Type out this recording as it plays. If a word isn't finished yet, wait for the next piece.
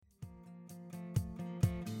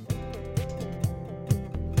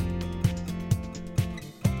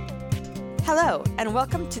Hello, and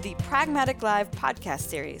welcome to the Pragmatic Live podcast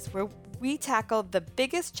series, where we tackle the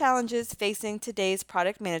biggest challenges facing today's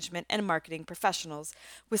product management and marketing professionals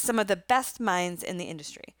with some of the best minds in the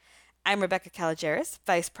industry. I'm Rebecca Caligeris,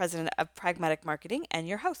 Vice President of Pragmatic Marketing and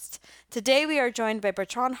your host. Today we are joined by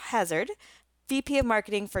Bertrand Hazard, VP of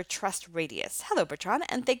Marketing for Trust Radius. Hello, Bertrand,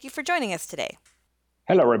 and thank you for joining us today.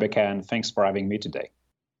 Hello, Rebecca, and thanks for having me today.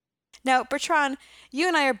 Now, Bertrand, you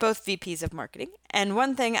and I are both VPs of marketing, and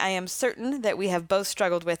one thing I am certain that we have both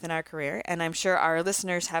struggled with in our career, and I'm sure our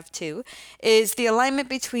listeners have too, is the alignment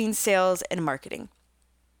between sales and marketing.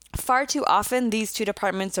 Far too often, these two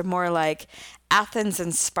departments are more like Athens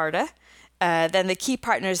and Sparta than the key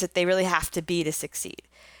partners that they really have to be to succeed.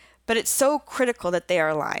 But it's so critical that they are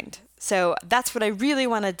aligned. So that's what I really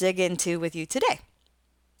want to dig into with you today.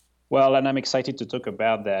 Well, and I'm excited to talk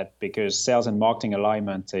about that because sales and marketing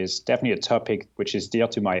alignment is definitely a topic which is dear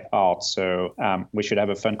to my heart. So we should have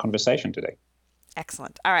a fun conversation today.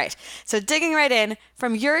 Excellent. All right. So digging right in,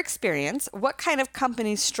 from your experience, what kind of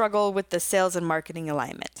companies struggle with the sales and marketing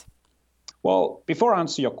alignment? Well, before I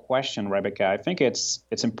answer your question, Rebecca, I think it's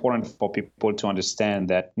important for people to understand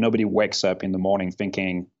that nobody wakes up in the morning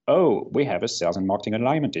thinking, oh, we have a sales and marketing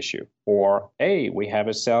alignment issue, or, hey, we have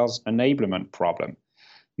a sales enablement problem.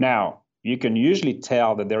 Now, you can usually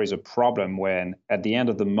tell that there is a problem when at the end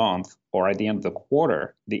of the month or at the end of the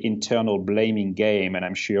quarter, the internal blaming game, and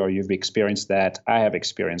I'm sure you've experienced that, I have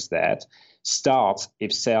experienced that, starts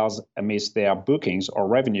if sales miss their bookings or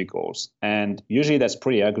revenue goals. And usually that's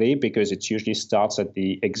pretty ugly because it usually starts at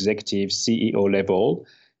the executive CEO level.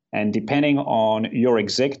 And depending on your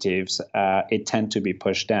executives, it tends to be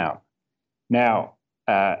pushed down. Now,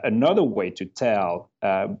 another way to tell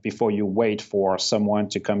before you wait for someone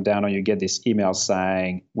to come down or you get this email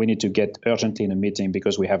saying, we need to get urgently in a meeting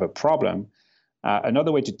because we have a problem.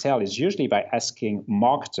 Another way to tell is usually by asking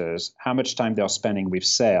marketers how much time they're spending with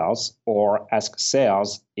sales, or ask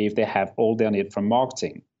sales if they have all their need from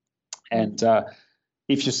marketing. And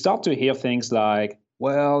if you start to hear things like,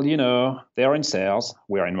 well, they're in sales,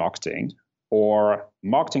 we're in marketing, or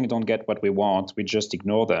marketing don't get what we want, we just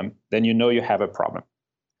ignore them, then you have a problem.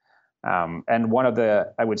 And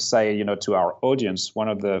I would say, to our audience, one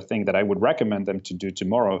of the things that I would recommend them to do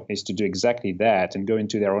tomorrow is to do exactly that and go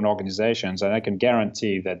into their own organizations. And I can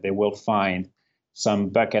guarantee that they will find some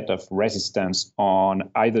bucket of resistance on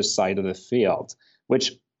either side of the field,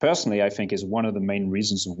 which personally I think is one of the main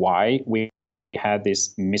reasons why we had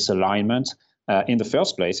this misalignment in the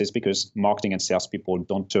first place, is because marketing and salespeople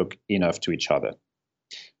don't talk enough to each other.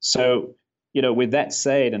 So, with that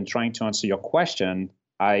said, and trying to answer your question,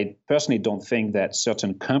 I personally don't think that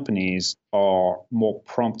certain companies are more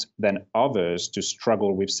prompt than others to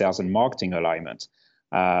struggle with sales and marketing alignment.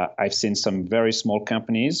 I've seen some very small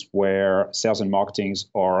companies where sales and marketing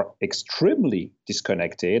are extremely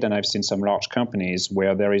disconnected, and I've seen some large companies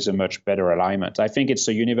where there is a much better alignment. I think it's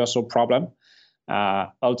a universal problem.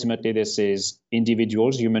 Ultimately, this is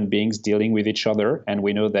individuals, human beings dealing with each other, and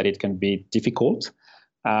we know that it can be difficult.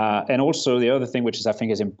 And also the other thing, I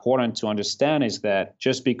think is important to understand, is that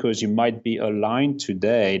just because you might be aligned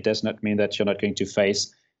today does not mean that you're not going to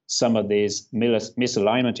face some of these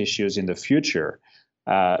misalignment issues in the future.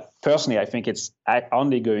 Personally, I think it's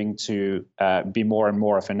only going to be more and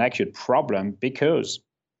more of an acute problem because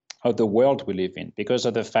of the world we live in, because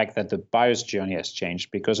of the fact that the buyer's journey has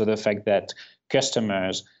changed, because of the fact that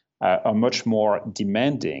customers are much more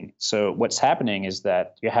demanding. So what's happening is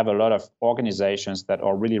that you have a lot of organizations that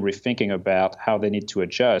are really rethinking about how they need to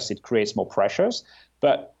adjust. It creates more pressures.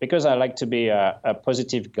 But because I like to be a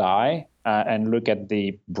positive guy and look at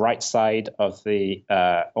the bright side of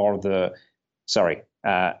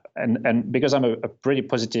and because I'm a pretty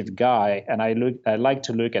positive guy, and I like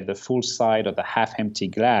to look at the full side of the half-empty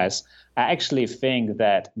glass, I actually think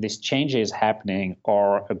that these changes happening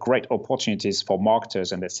are great opportunities for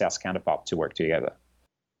marketers and their sales counterpart to work together.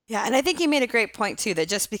 Yeah, and I think you made a great point too, that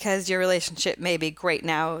just because your relationship may be great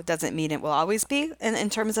now doesn't mean it will always be in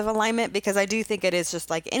terms of alignment, because I do think it is just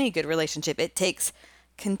like any good relationship. It takes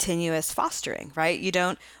continuous fostering, right? You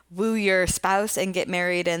don't woo your spouse and get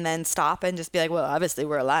married and then stop and just be like, well, obviously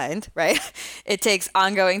we're aligned, right? It takes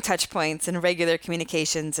ongoing touch points and regular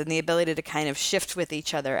communications and the ability to kind of shift with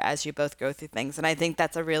each other as you both go through things. And I think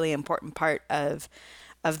that's a really important part of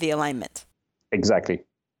the alignment. Exactly.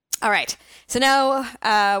 All right. So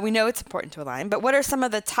now we know it's important to align, but what are some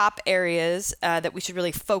of the top areas that we should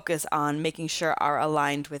really focus on making sure are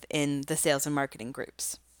aligned within the sales and marketing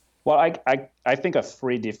groups? Well, I think of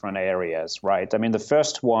three different areas, right? I mean, the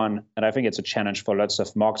first one, and I think it's a challenge for lots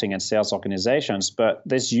of marketing and sales organizations, but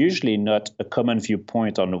there's usually not a common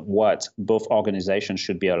viewpoint on what both organizations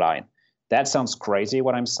should be aligned. That sounds crazy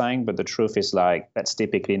what I'm saying, but the truth is like that's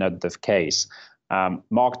typically not the case.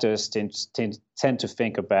 Marketers tend to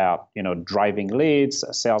think about driving leads.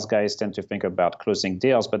 Sales guys tend to think about closing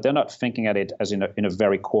deals, but they're not thinking at it as in a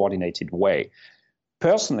very coordinated way.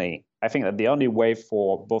 Personally, I think that the only way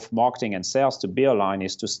for both marketing and sales to be aligned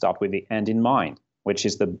is to start with the end in mind, which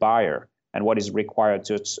is the buyer and what is required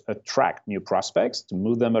to attract new prospects, to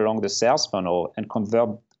move them along the sales funnel and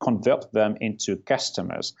convert them into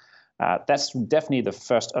customers. That's definitely the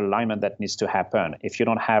first alignment that needs to happen. If you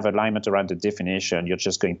don't have alignment around the definition, you're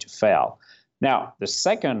just going to fail. Now, the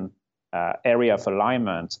second area of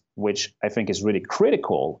alignment, which I think is really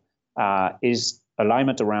critical, is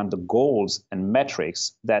alignment around the goals and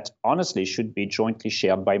metrics that honestly should be jointly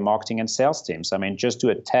shared by marketing and sales teams. I mean, just do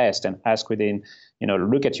a test and ask within,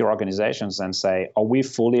 look at your organizations and say, are we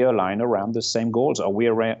fully aligned around the same goals? Are we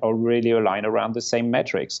really aligned around the same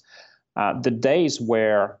metrics? The days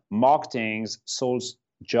where marketing's sole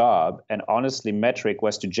job and honestly metric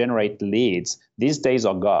was to generate leads, these days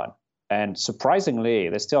are gone. And surprisingly,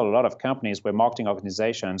 there's still a lot of companies where marketing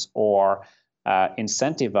organizations are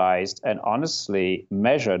incentivized and honestly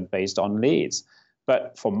measured based on leads.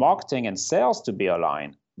 But for marketing and sales to be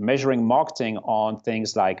aligned, measuring marketing on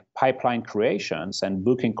things like pipeline creations and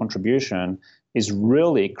booking contribution is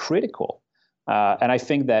really critical. And I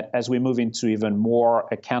think that as we move into even more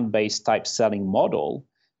account-based type selling model,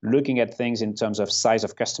 looking at things in terms of size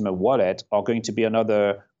of customer wallet are going to be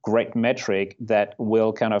another great metric that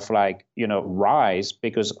will kind of rise,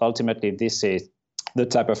 because ultimately this is the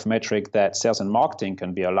type of metric that sales and marketing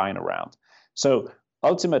can be aligned around. So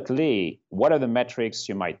ultimately, what are the metrics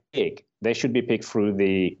you might pick? They should be picked through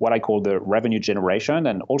what I call the revenue generation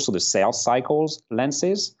and also the sales cycles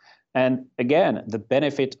lenses. And again, the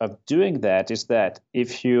benefit of doing that is that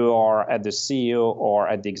if you are at the CEO or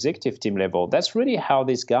at the executive team level, that's really how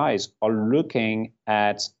these guys are looking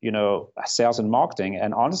at, sales and marketing,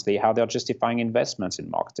 and honestly, how they're justifying investments in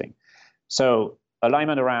marketing. So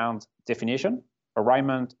alignment around definition,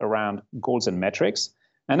 alignment around goals and metrics.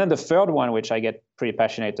 And then the third one, which I get pretty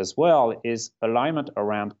passionate as well, is alignment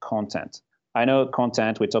around content. I know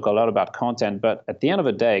content, we talk a lot about content, but at the end of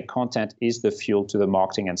the day, content is the fuel to the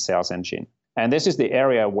marketing and sales engine. And this is the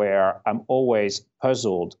area where I'm always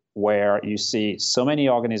puzzled, where you see so many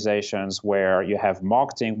organizations where you have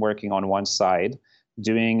marketing working on one side,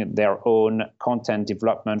 doing their own content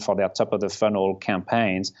development for their top of the funnel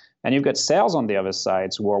campaigns. And you've got sales on the other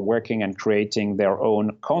side who are working and creating their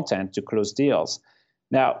own content to close deals.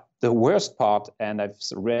 Now, the worst part, and I've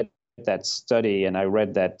read that study and I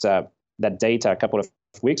read that data a couple of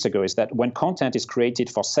weeks ago, is that when content is created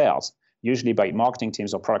for sales, usually by marketing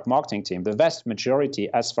teams or product marketing team, the vast majority,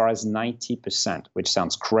 as far as 90%, which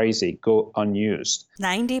sounds crazy, go unused.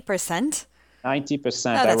 90%?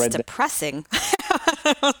 90%. Oh, that's depressing.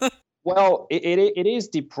 Well, it is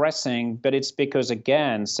depressing, but it's because,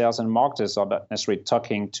 again, sales and marketers are not necessarily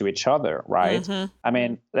talking to each other, right? Mm-hmm. I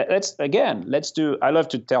mean, I love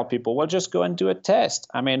to tell people, well, just go and do a test.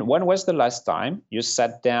 I mean, when was the last time you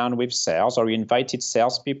sat down with sales or you invited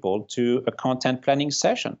salespeople to a content planning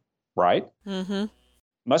session, right? Mm-hmm.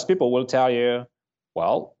 Most people will tell you,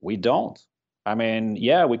 well, we don't. I mean,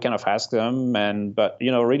 yeah, we kind of ask them, but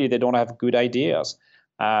really they don't have good ideas.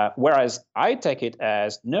 Whereas I take it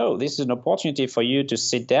as, no, this is an opportunity for you to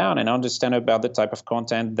sit down and understand about the type of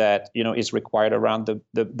content that is required around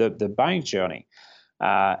the buying journey.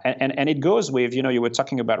 And it goes with, you were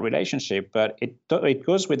talking about relationship, but it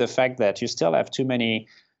goes with the fact that you still have too many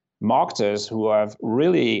marketers who have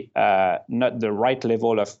really not the right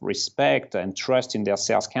level of respect and trust in their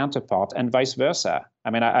sales counterpart, and vice versa. I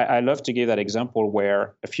mean, I love to give that example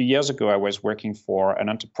where a few years ago I was working for an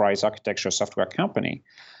enterprise architecture software company,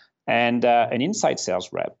 and an inside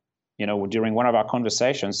sales rep, during one of our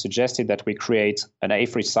conversations suggested that we create an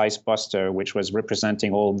A3 size poster which was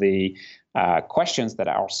representing all the questions that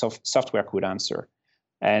our software could answer.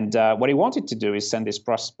 And what he wanted to do is send this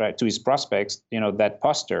prospect to his prospects, that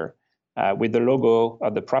poster with the logo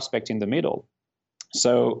of the prospect in the middle.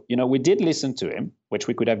 So, we did listen to him, which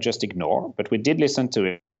we could have just ignored, but we did listen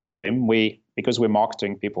to him. Because we're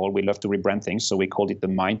marketing people, we love to rebrand things, so we called it the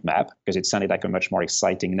mind map because it sounded like a much more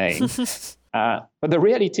exciting name. But the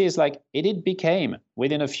reality is, it became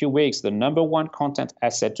within a few weeks the number one content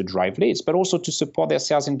asset to drive leads, but also to support their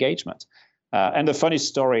sales engagement. And the funny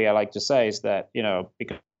story I like to say is that,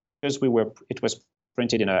 because it was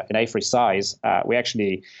printed in an A3 size, we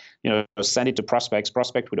actually, send it to prospects.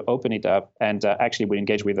 Prospect would open it up and actually would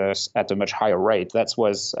engage with us at a much higher rate. That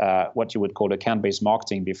was what you would call account-based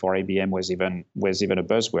marketing before ABM was even a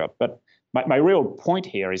buzzword. But my real point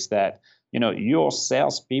here is that, your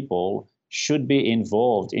salespeople should be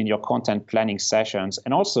involved in your content planning sessions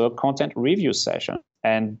and also content review sessions.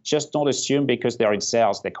 And just don't assume because they're in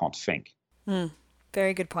sales, they can't think.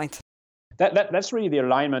 Very good point. That's really the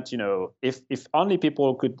alignment. If only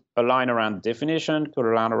people could align around definition, could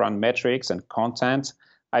align around metrics and content,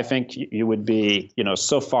 I think you would be,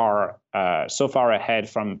 so far ahead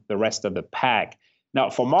from the rest of the pack. Now,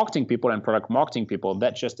 for marketing people and product marketing people,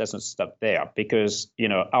 that just doesn't stop there because,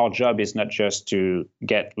 our job is not just to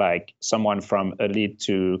get like someone from a lead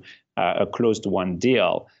to a closed won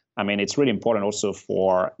deal. I mean, it's really important also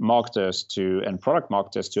for marketers and product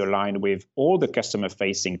marketers to align with all the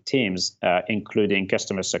customer-facing teams, including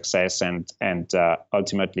customer success and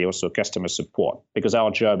ultimately also customer support, because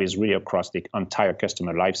our job is really across the entire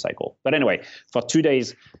customer lifecycle. But anyway, for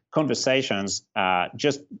today's conversations,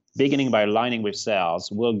 just beginning by aligning with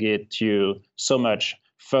sales will get you so much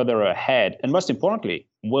further ahead. And most importantly,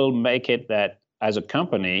 will make it that as a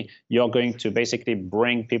company, you're going to basically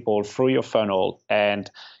bring people through your funnel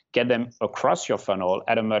and get them across your funnel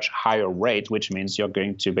at a much higher rate, which means you're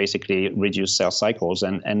going to basically reduce sales cycles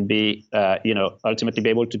and be, ultimately be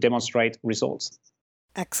able to demonstrate results.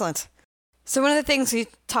 Excellent. So one of the things we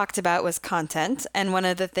talked about was content. And one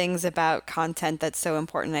of the things about content that's so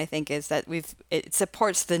important, I think, is that it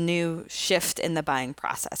supports the new shift in the buying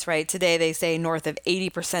process, right? Today, they say north of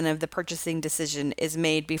 80% of the purchasing decision is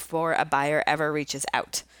made before a buyer ever reaches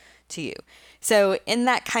out to you. So in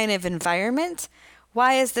that kind of environment,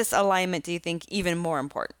 why is this alignment, do you think, even more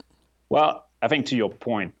important? Well, I think to your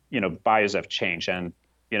point, buyers have changed. And,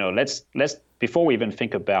 let's before we even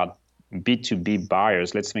think about B2B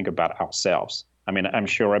buyers, let's think about ourselves. I mean, I'm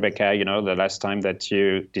sure, Rebecca, the last time that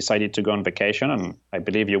you decided to go on vacation, and I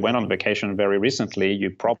believe you went on vacation very recently,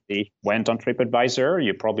 you probably went on TripAdvisor,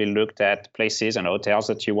 you probably looked at places and hotels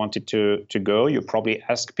that you wanted to go, you probably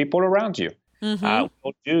asked people around you. Mm-hmm.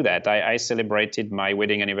 We'll do that. I celebrated my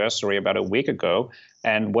wedding anniversary about a week ago.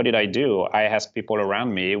 And what did I do? I asked people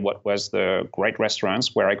around me what was the great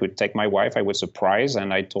restaurants where I could take my wife. I was surprised.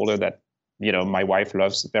 And I told her that, my wife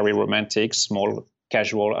loves very romantic, small,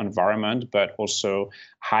 casual environment, but also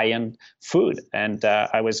high-end food. And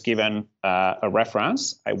I was given a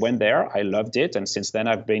reference. I went there. I loved it. And since then,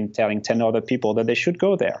 I've been telling 10 other people that they should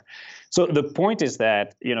go there. So the point is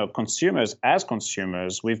that, as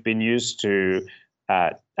consumers, we've been used to,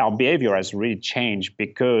 our behavior has really changed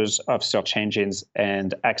because of search engines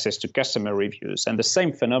and access to customer reviews. And the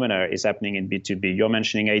same phenomena is happening in B2B. You're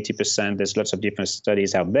mentioning 80%. There's lots of different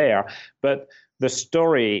studies out there. But the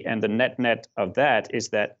story and the net of that is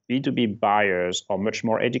that B2B buyers are much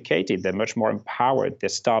more educated. They're much more empowered. They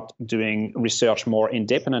start doing research more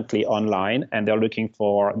independently online, and they're looking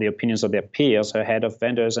for the opinions of their peers ahead of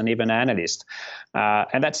vendors and even analysts.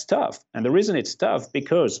 And that's tough. And the reason it's tough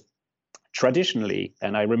because traditionally,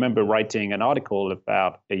 and I remember writing an article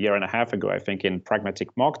about a year and a half ago, I think, in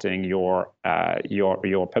Pragmatic Marketing, your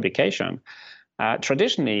publication.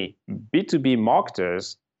 Traditionally, B2B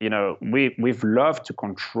marketers, we've loved to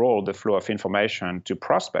control the flow of information to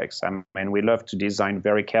prospects. And we love to design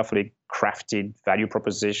very carefully crafted value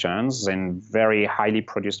propositions and very highly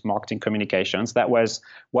produced marketing communications. That was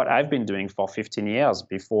what I've been doing for 15 years.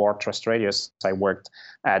 Before TrustRadius, I worked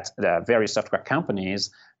at various software companies.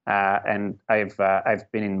 And I've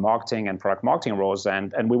been in marketing and product marketing roles,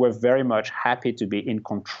 and we were very much happy to be in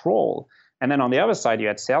control. And then on the other side, you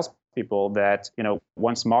had salespeople that,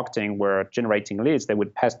 once marketing were generating leads, they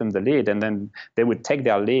would pass them the lead, and then they would take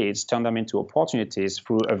their leads, turn them into opportunities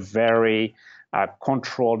through a very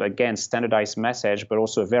controlled, again, standardized message, but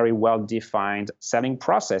also a very well-defined selling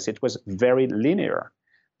process. It was very linear.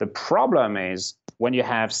 The problem is when you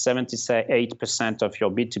have 78% of your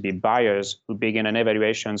B2B buyers who begin an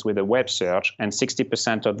evaluations with a web search and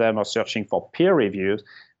 60% of them are searching for peer reviews,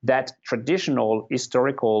 that traditional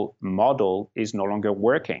historical model is no longer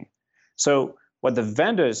working. So what the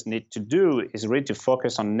vendors need to do is really to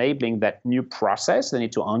focus on enabling that new process. They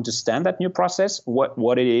need to understand that new process,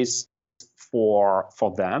 what it is for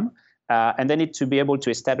them. And they need to be able to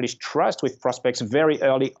establish trust with prospects very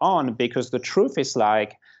early on, because the truth is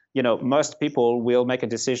most people will make a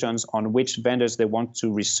decisions on which vendors they want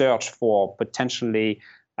to research for, potentially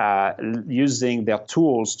using their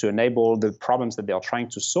tools to enable the problems that they are trying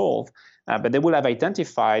to solve. But they will have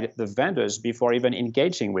identified the vendors before even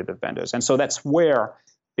engaging with the vendors. And so that's where,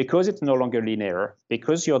 because it's no longer linear,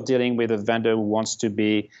 because you're dealing with a vendor who wants to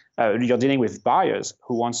be, you're dealing with buyers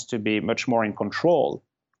who wants to be much more in control,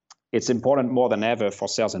 it's important more than ever for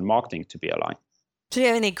sales and marketing to be aligned. Do you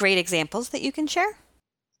have any great examples that you can share?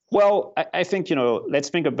 Well, I think, let's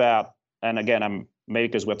think about, and again, maybe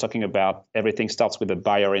because we're talking about everything starts with the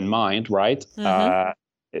buyer in mind, right? Mm-hmm.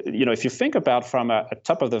 if you think about from a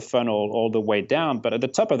top of the funnel all the way down, but at the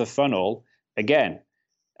top of the funnel, again,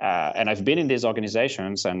 and I've been in these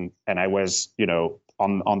organizations, and I was,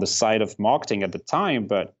 on the side of marketing at the time.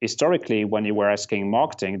 But historically, when you were asking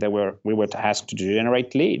marketing, we were asked to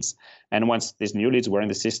generate leads, and once these new leads were in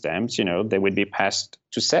the systems, they would be passed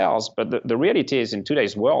to sales. But the reality is, in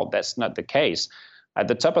today's world, that's not the case. At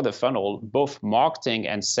the top of the funnel, both marketing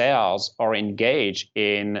and sales are engaged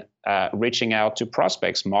in reaching out to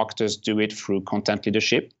prospects. Marketers do it through content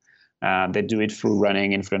leadership. They do it through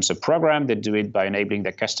running influencer program. They do it by enabling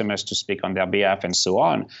their customers to speak on their behalf and so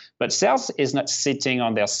on. But sales is not sitting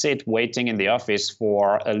on their seat waiting in the office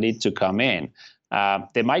for a lead to come in.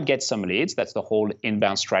 They might get some leads. That's the whole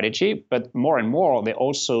inbound strategy. But more and more, they're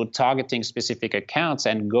also targeting specific accounts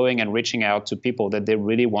and going and reaching out to people that they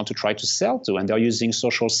really want to try to sell to. And they're using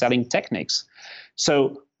social selling techniques.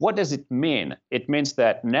 So what does it mean? It means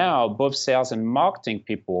that now both sales and marketing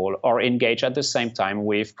people are engaged at the same time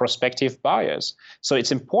with prospective buyers. So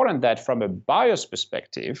it's important that from a buyer's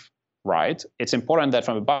perspective, right? It's important that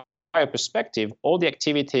from a buyer perspective, all the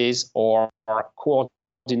activities are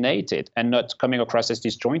coordinated and not coming across as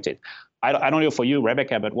disjointed. I don't know for you,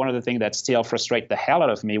 Rebecca, but one of the things that still frustrates the hell out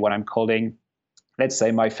of me when I'm calling, let's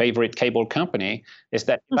say, my favorite cable company, is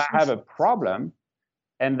that if I have a problem,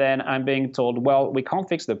 and then I'm being told, well, we can't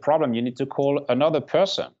fix the problem. You need to call another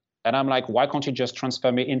person. And I'm like, why can't you just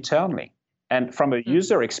transfer me internally? And from a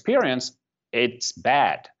user experience, it's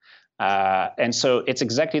bad. And so it's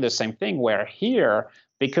exactly the same thing where here,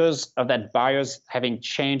 because of that buyers having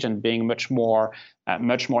changed and being much more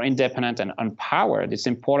independent and empowered, it's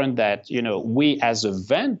important that we as a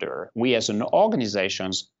vendor, we as an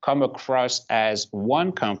organizations come across as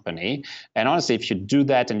one company. And honestly, if you do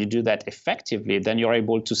that and you do that effectively, then you're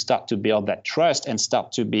able to start to build that trust and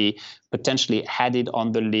start to be potentially added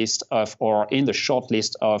on the list of, or in the short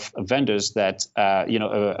list of vendors that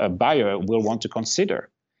a buyer will want to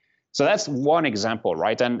consider. So that's one example,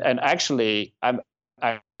 right? And actually,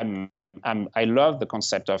 I love the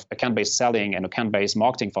concept of account-based selling and account-based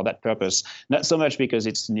marketing for that purpose, not so much because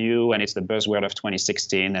it's new and it's the buzzword of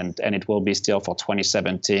 2016 and it will be still for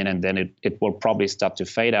 2017, and then it will probably start to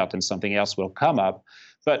fade out and something else will come up.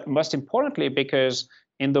 But most importantly, because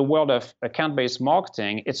in the world of account-based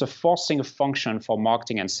marketing, it's a forcing function for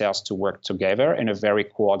marketing and sales to work together in a very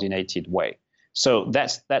coordinated way. So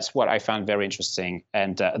that's what I found very interesting,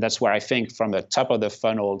 and that's where I think, from a top of the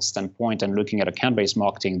funnel standpoint and looking at account-based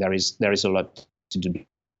marketing, there is a lot to be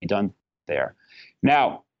done there.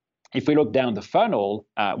 Now, if we look down the funnel,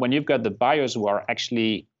 when you've got the buyers who are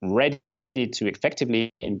actually ready to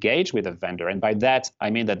effectively engage with a vendor, and by that I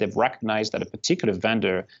mean that they've recognized that a particular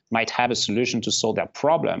vendor might have a solution to solve their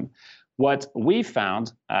problem. What we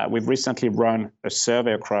found, we've recently run a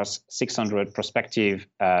survey across 600 prospective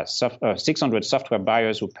 600 software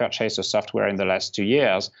buyers who purchased a software in the last 2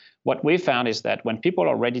 years. What we found is that when people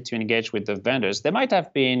are ready to engage with the vendors, they might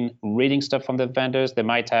have been reading stuff from the vendors, they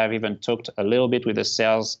might have even talked a little bit with the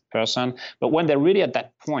salesperson, but when they're really at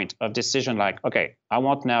that point of decision, like, okay, I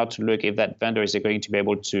want now to look if that vendor is going to be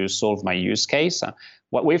able to solve my use case,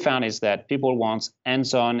 what we found is that people want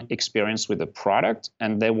hands-on experience with the product,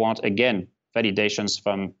 and they want, again, validations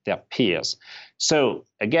from their peers. So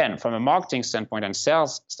again, from a marketing standpoint and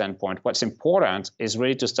sales standpoint, what's important is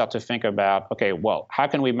really to start to think about, okay, well, how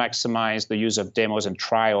can we maximize the use of demos and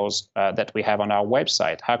trials that we have on our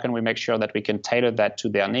website? How can we make sure that we can tailor that to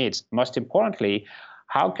their needs? Most importantly,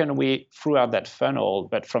 how can we, throughout that funnel,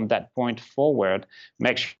 but from that point forward,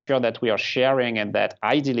 make sure that we are sharing, and that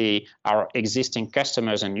ideally our existing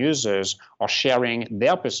customers and users are sharing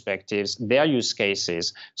their perspectives, their use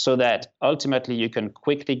cases, so that ultimately you can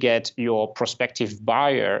quickly get your prospective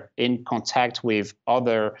buyer in contact with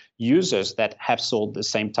other users that have solved the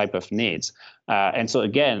same type of needs. And so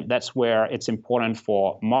again, that's where it's important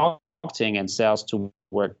for marketing and sales to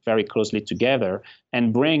work very closely together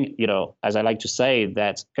and bring, as I like to say,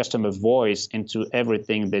 that customer voice into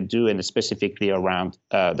everything they do, and specifically around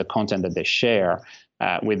the content that they share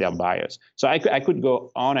with their buyers. So I could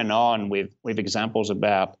go on and on with examples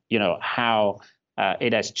about, how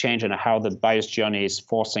it has changed and how the buyer's journey is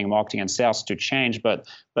forcing marketing and sales to change. But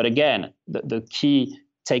again, the key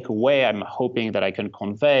takeaway I'm hoping that I can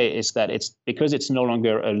convey is that it's because it's no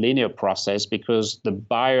longer a linear process, because the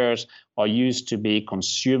buyers are used to be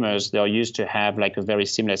consumers, they're used to have like a very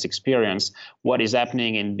seamless experience. What is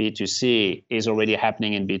happening in B2C is already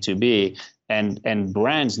happening in B2B. and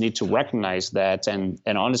brands need to recognize that, and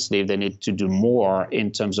honestly, they need to do more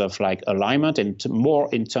in terms of like alignment and more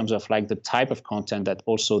in terms of like the type of content that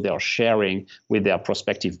also they are sharing with their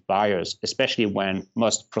prospective buyers, especially when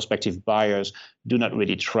most prospective buyers do not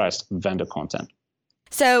really trust vendor content.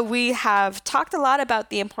 So we have talked a lot about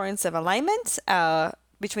the importance of alignment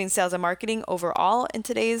between sales and marketing overall in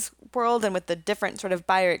today's world and with the different sort of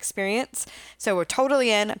buyer experience. So we're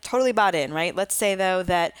totally in, totally bought in, right? Let's say though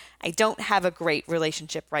that I don't have a great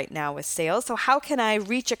relationship right now with sales. So how can I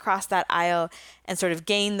reach across that aisle and sort of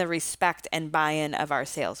gain the respect and buy-in of our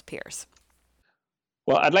sales peers?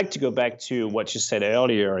 Well, I'd like to go back to what you said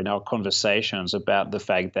earlier in our conversations about the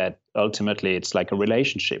fact that ultimately it's like a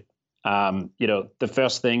relationship. The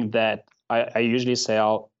first thing that I usually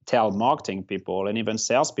tell marketing people and even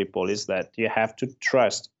salespeople is that you have to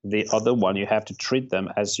trust the other one. You have to treat them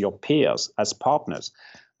as your peers, as partners.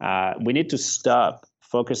 We need to stop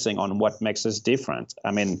focusing on what makes us different.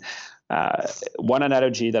 I mean, one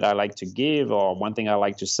analogy that I like to give, or one thing I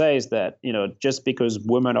like to say, is that just because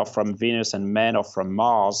women are from Venus and men are from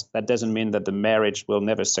Mars, that doesn't mean that the marriage will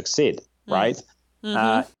never succeed, right?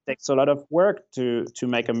 It takes a lot of work to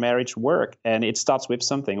make a marriage work, and it starts with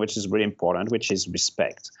something which is really important, which is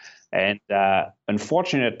respect. And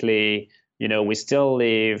unfortunately, we still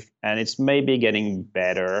live, and it's maybe getting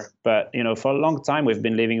better, but for a long time we've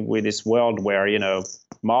been living with this world where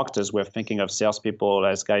marketers were thinking of salespeople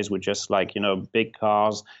as guys with just like big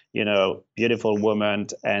cars, beautiful women,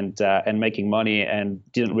 and making money, and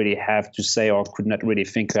didn't really have to say or could not really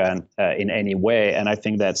think in any way. And I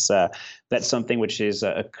think that's something which is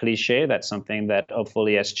a cliche. That's something that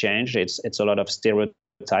hopefully has changed. It's a lot of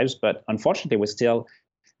stereotypes, but unfortunately we're still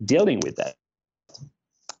dealing with that.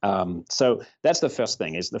 So that's the first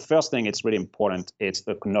thing. It's really important. It's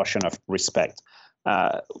the notion of respect.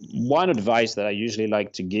 One advice that I usually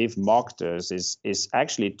like to give marketers is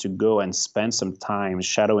actually to go and spend some time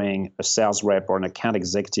shadowing a sales rep or an account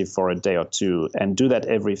executive for a day or two, and do that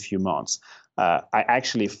every few months. I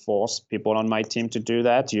actually force people on my team to do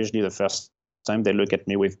that. Usually the first time they look at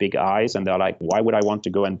me with big eyes and they're like, why would I want to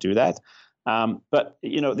go and do that? But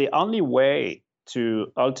the only way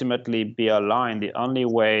to ultimately be aligned, the only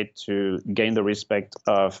way to gain the respect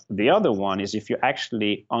of the other one is if you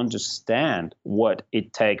actually understand what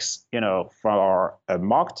it takes, for a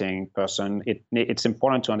marketing person. It's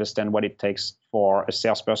important to understand what it takes for a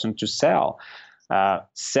salesperson to sell.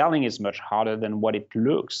 Selling is much harder than what it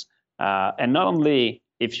looks. And not only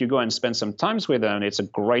if you go and spend some time with them, it's a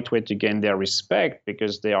great way to gain their respect,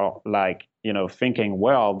 because they are like, thinking,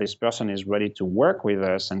 well, this person is ready to work with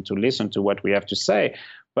us and to listen to what we have to say.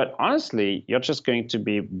 But honestly, you're just going to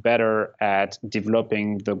be better at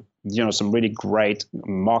developing some really great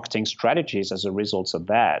marketing strategies as a result of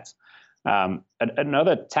that.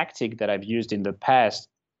 Another tactic that I've used in the past,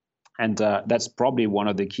 and that's probably one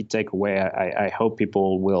of the key takeaways I hope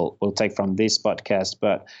people will take from this podcast,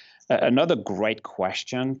 but another great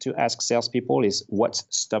question to ask salespeople is, what's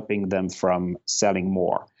stopping them from selling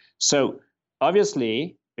more? So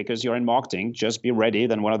obviously, because you're in marketing, just be ready.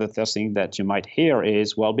 Then one of the first things that you might hear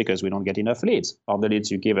is, well, because we don't get enough leads, or the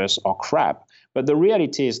leads you give us are crap. But the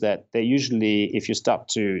reality is that they usually, if you start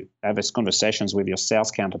to have these conversations with your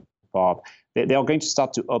sales counterpart, they are going to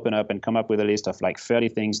start to open up and come up with a list of like 30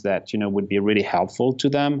 things that would be really helpful to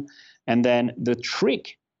them. And then the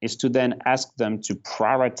trick is to then ask them to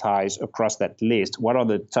prioritize across that list. What are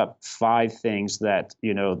the top 5 things that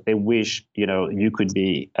they wish you could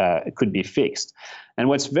be fixed? And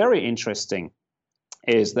what's very interesting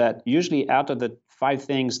is that usually out of the 5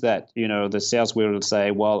 things that the sales will say,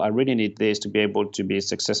 well, I really need this to be able to be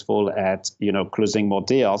successful at closing more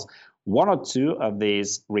deals. 1 or 2 of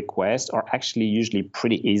these requests are actually usually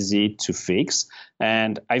pretty easy to fix.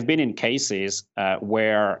 And I've been in cases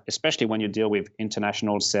where, especially when you deal with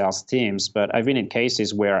international sales teams, but I've been in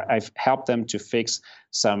cases where I've helped them to fix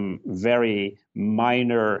some very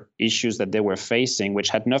minor issues that they were facing, which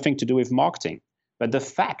had nothing to do with marketing. But the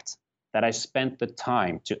fact that I spent the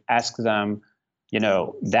time to ask them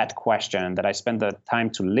that question, that I spend the time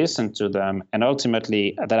to listen to them, and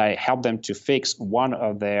ultimately that I help them to fix one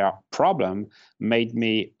of their problem, made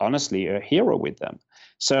me honestly a hero with them.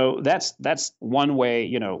 So that's one way.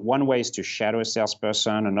 One way is to shadow a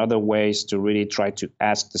salesperson. Another way is to really try to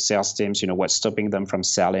ask the sales teams, what's stopping them from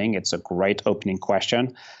selling. It's a great opening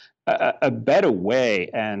question. A better way,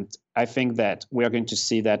 and I think that we are going to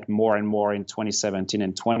see that more and more in 2017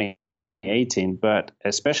 and 2018, but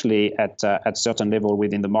especially at certain level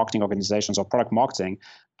within the marketing organizations or product marketing,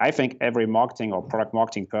 I think every marketing or product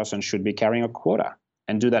marketing person should be carrying a quota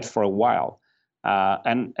and do that for a while.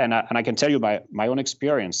 And I can tell you my own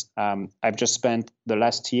experience. I've just spent the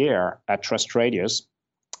last year at Trust Radius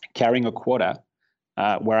carrying a quota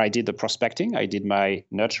where I did the prospecting, I did my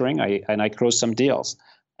nurturing, and I closed some deals.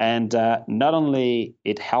 And not only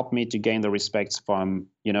it helped me to gain the respect from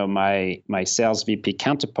my sales VP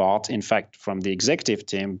counterpart, in fact, from the executive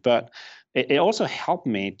team, but it also helped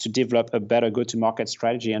me to develop a better go-to-market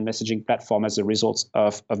strategy and messaging platform as a result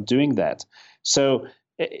of doing that. So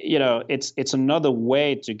it's another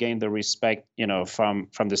way to gain the respect from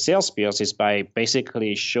the sales peers is by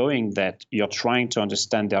basically showing that you're trying to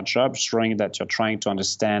understand their job, showing that you're trying to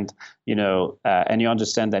understand and you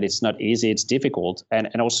understand that it's not easy, it's difficult,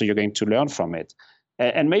 and also you're going to learn from it.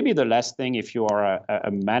 And maybe the last thing, if you are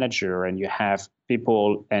a manager and you have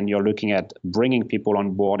people and you're looking at bringing people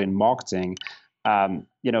on board in marketing,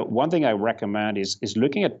 one thing I recommend is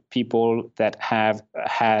looking at people that have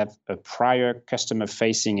a prior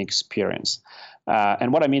customer-facing experience.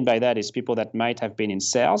 And what I mean by that is people that might have been in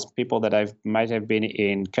sales, people that might have been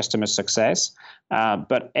in customer success,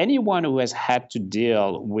 but anyone who has had to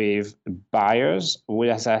deal with buyers, who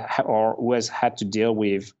has had to deal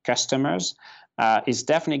with customers, is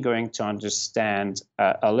definitely going to understand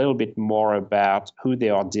a little bit more about who they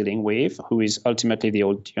are dealing with, who is ultimately the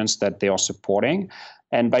audience that they are supporting.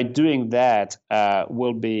 And by doing that,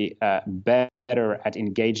 will be better at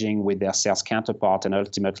engaging with their sales counterpart and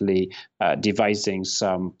ultimately devising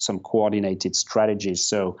some coordinated strategies.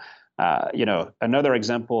 So, another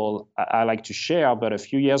example I like to share, but a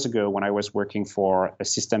few years ago when I was working for a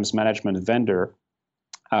systems management vendor,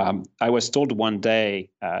 I was told one day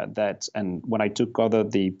and when I took over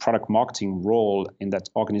the product marketing role in that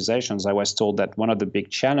organizations, I was told that one of the big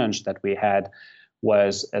challenge that we had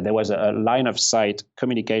was there was a line of sight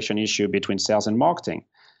communication issue between sales and marketing.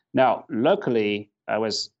 Now, luckily, I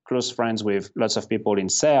was close friends with lots of people in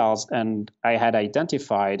sales, and I had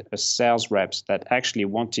identified a sales reps that actually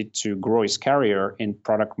wanted to grow his career in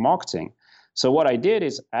product marketing. So what I did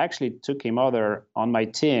is I actually took him over on my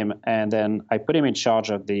team, and then I put him in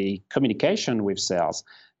charge of the communication with sales.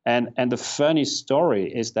 And the funny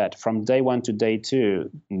story is that from day one to day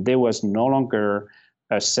two, there was no longer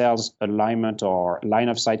a sales alignment or line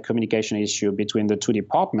of sight communication issue between the two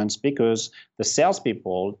departments because the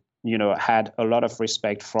salespeople, had a lot of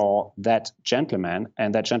respect for that gentleman,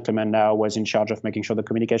 and that gentleman now was in charge of making sure the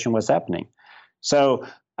communication was happening. So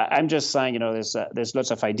I'm just saying, there's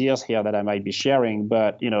lots of ideas here that I might be sharing,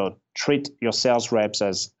 but treat your sales reps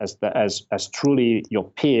as truly your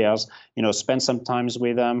peers. Spend some time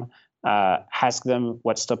with them, ask them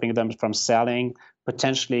what's stopping them from selling,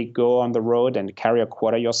 potentially go on the road and carry a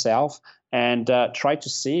quota yourself, and try to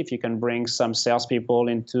see if you can bring some salespeople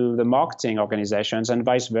into the marketing organizations and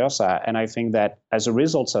vice versa. And I think that as a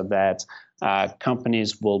result of that,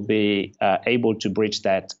 companies will be able to bridge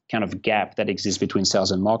that kind of gap that exists between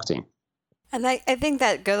sales and marketing. And I think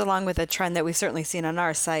that goes along with a trend that we've certainly seen on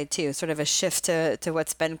our side too, sort of a shift to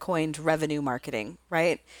what's been coined revenue marketing,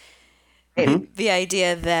 right? Mm-hmm. The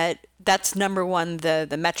idea that that's number one,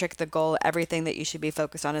 the metric, the goal, everything that you should be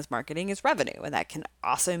focused on as marketing is revenue. And that can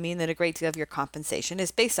also mean that a great deal of your compensation is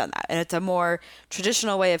based on that. And it's a more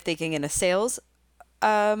traditional way of thinking in a sales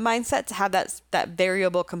mindset to have that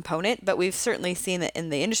variable component. But we've certainly seen that in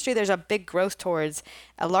the industry, there's a big growth towards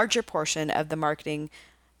a larger portion of the marketing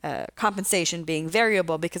compensation being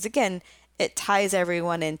variable, because again, it ties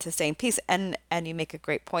everyone into the same piece. And you make a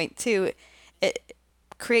great point too. It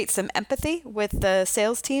creates some empathy with the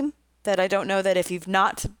sales team that I don't know that if you've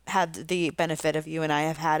not had the benefit of you and I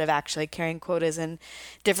have had of actually carrying quotas in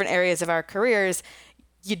different areas of our careers,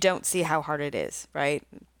 you don't see how hard it is, right?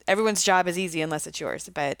 Everyone's job is easy unless it's yours,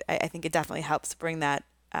 but I think it definitely helps bring that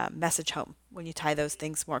message home when you tie those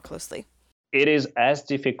things more closely. It is as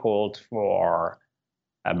difficult for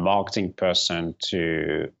a marketing person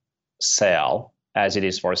to sell as it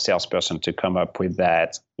is for a salesperson to come up with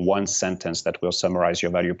that one sentence that will summarize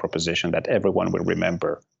your value proposition that everyone will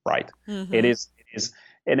remember, right? Mm-hmm. It is,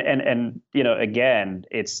 and again,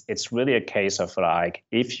 it's really a case of like,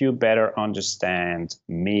 if you better understand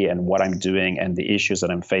me and what I'm doing and the issues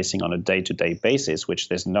that I'm facing on a day-to-day basis, which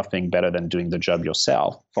there's nothing better than doing the job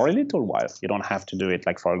yourself for a little while. You don't have to do it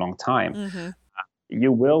like for a long time. Mm-hmm.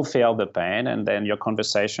 You will feel the pain, and then your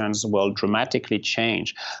conversations will dramatically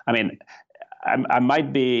change. I mean, I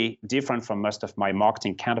might be different from most of my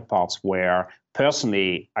marketing counterparts where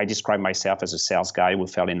personally I describe myself as a sales guy who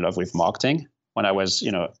fell in love with marketing when I was,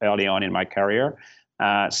 early on in my career.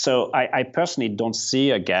 So I personally don't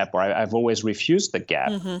see a gap, or I've always refused the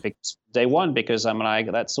gap. Mm-hmm. Because day one, because I'm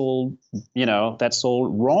like, that's all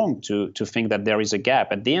wrong to think that there is a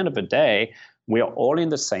gap. At the end of the day, we are all in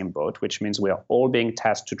the same boat, which means we are all being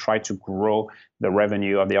tasked to try to grow the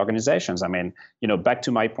revenue of the organizations. I mean, back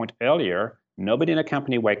to my point earlier, nobody in a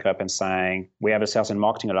company wake up and saying, we have a sales and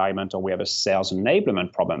marketing alignment or we have a sales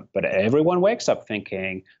enablement problem. But everyone wakes up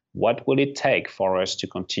thinking, what will it take for us to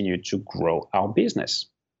continue to grow our business?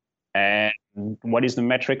 And what is the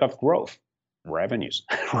metric of growth? Revenues,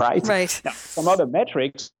 right? Right. Now, some other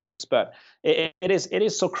metrics, but it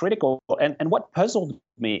is so critical. And what puzzled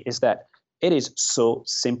me is that it is so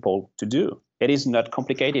simple to do. It is not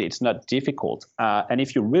complicated. It's not difficult. And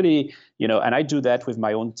if you really, and I do that with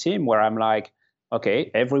my own team where I'm like,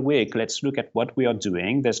 okay, every week, let's look at what we are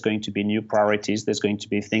doing. There's going to be new priorities. There's going to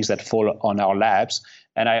be things that fall on our laps.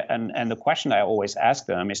 And the question I always ask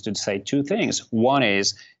them is to say two things. One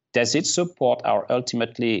is, does it support our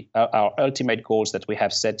ultimate goals that we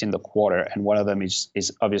have set in the quarter? And one of them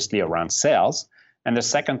is obviously around sales. And the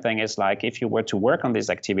second thing is, like, if you were to work on these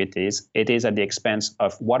activities, it is at the expense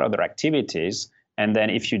of what other activities? And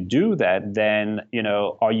then if you do that, then,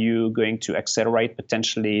 are you going to accelerate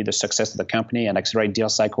potentially the success of the company and accelerate deal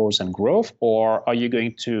cycles and growth? Or are you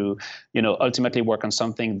going to, ultimately work on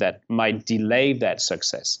something that might delay that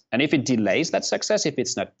success? And if it delays that success, if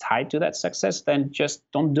it's not tied to that success, then just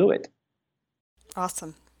don't do it.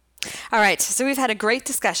 Awesome. All right. So we've had a great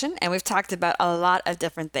discussion and we've talked about a lot of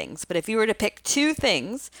different things. But if you were to pick two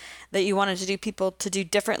things that you wanted people to do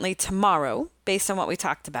differently tomorrow, based on what we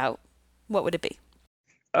talked about, what would it be?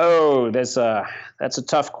 Oh, that's a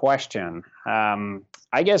tough question.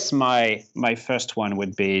 I guess my first one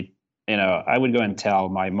would be, I would go and tell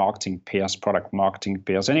my marketing peers, product marketing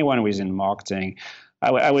peers, anyone who is in marketing,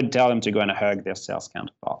 I would tell them to go and hug their sales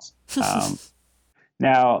counterparts.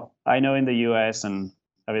 Now, I know in the US, and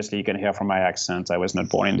obviously you can hear from my accent, I was not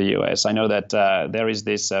born in the US. I know that there is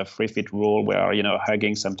this 3-feet rule where,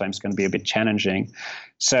 hugging sometimes can be a bit challenging.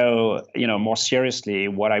 So, more seriously,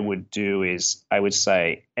 what I would do is I would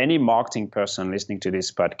say, any marketing person listening to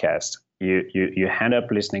this podcast, you hand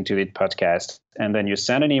up listening to this podcast, and then you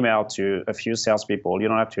send an email to a few salespeople. You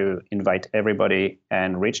don't have to invite everybody,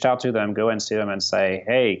 and reach out to them, go and see them and say,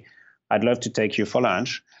 hey, I'd love to take you for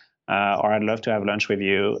lunch, or I'd love to have lunch with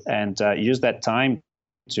you, and use that time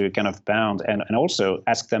to kind of bound and also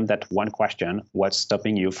ask them that one question: what's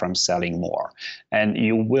stopping you from selling more? And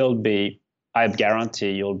you will be, I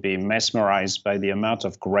guarantee you'll be mesmerized by the amount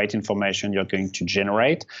of great information you're going to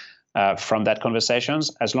generate from that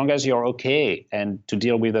conversations, as long as you're okay and to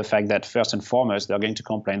deal with the fact that first and foremost, they're going to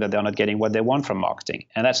complain that they're not getting what they want from marketing.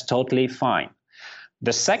 And that's totally fine.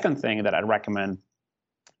 The second thing that I'd recommend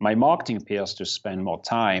my marketing peers to spend more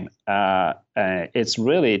time, it's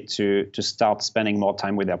really to start spending more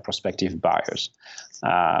time with their prospective buyers.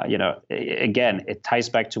 Again, it ties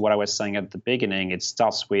back to what I was saying at the beginning. It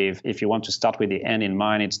starts with, if you want to start with the end in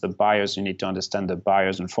mind, it's the buyers. You need to understand the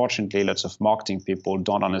buyers. Unfortunately, lots of marketing people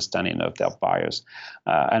don't understand enough their buyers.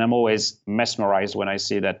 And I'm always mesmerized when I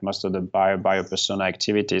see that most of the buyer persona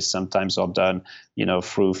activities sometimes are done,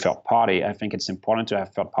 through third party. I think it's important to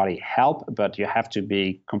have third party help, but you have to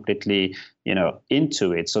be completely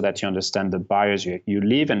into it so that you understand the buyers. You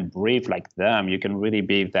live and breathe like them. You can really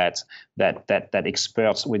be that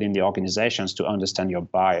experts within the organizations to understand your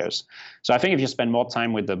buyers. So I think if you spend more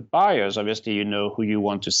time with the buyers, obviously you know who you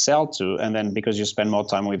want to sell to, and then because you spend more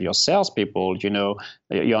time with your salespeople,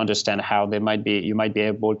 you understand how you might be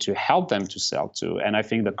able to help them to sell to. And I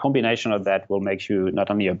think the combination of that will make you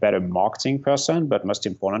not only a better marketing person, but most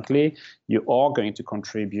importantly, you are going to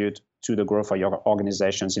contribute to the growth of your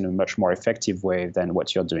organizations in a much more effective way than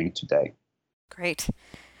what you're doing today. Great.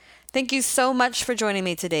 Thank you so much for joining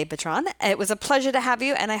me today, Bertrand. It was a pleasure to have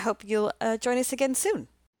you, and I hope you'll join us again soon.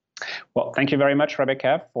 Well, thank you very much,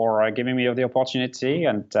 Rebecca, for giving me the opportunity.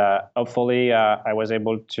 And hopefully I was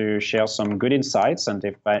able to share some good insights. And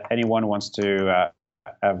if anyone wants to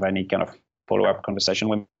have any kind of follow-up conversation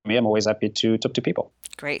with me, I'm always happy to talk to people.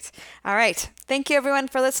 Great. All right. Thank you, everyone,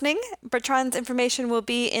 for listening. Bertrand's information will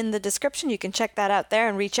be in the description. You can check that out there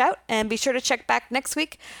and reach out. And be sure to check back next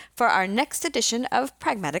week for our next edition of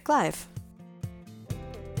Pragmatic Live.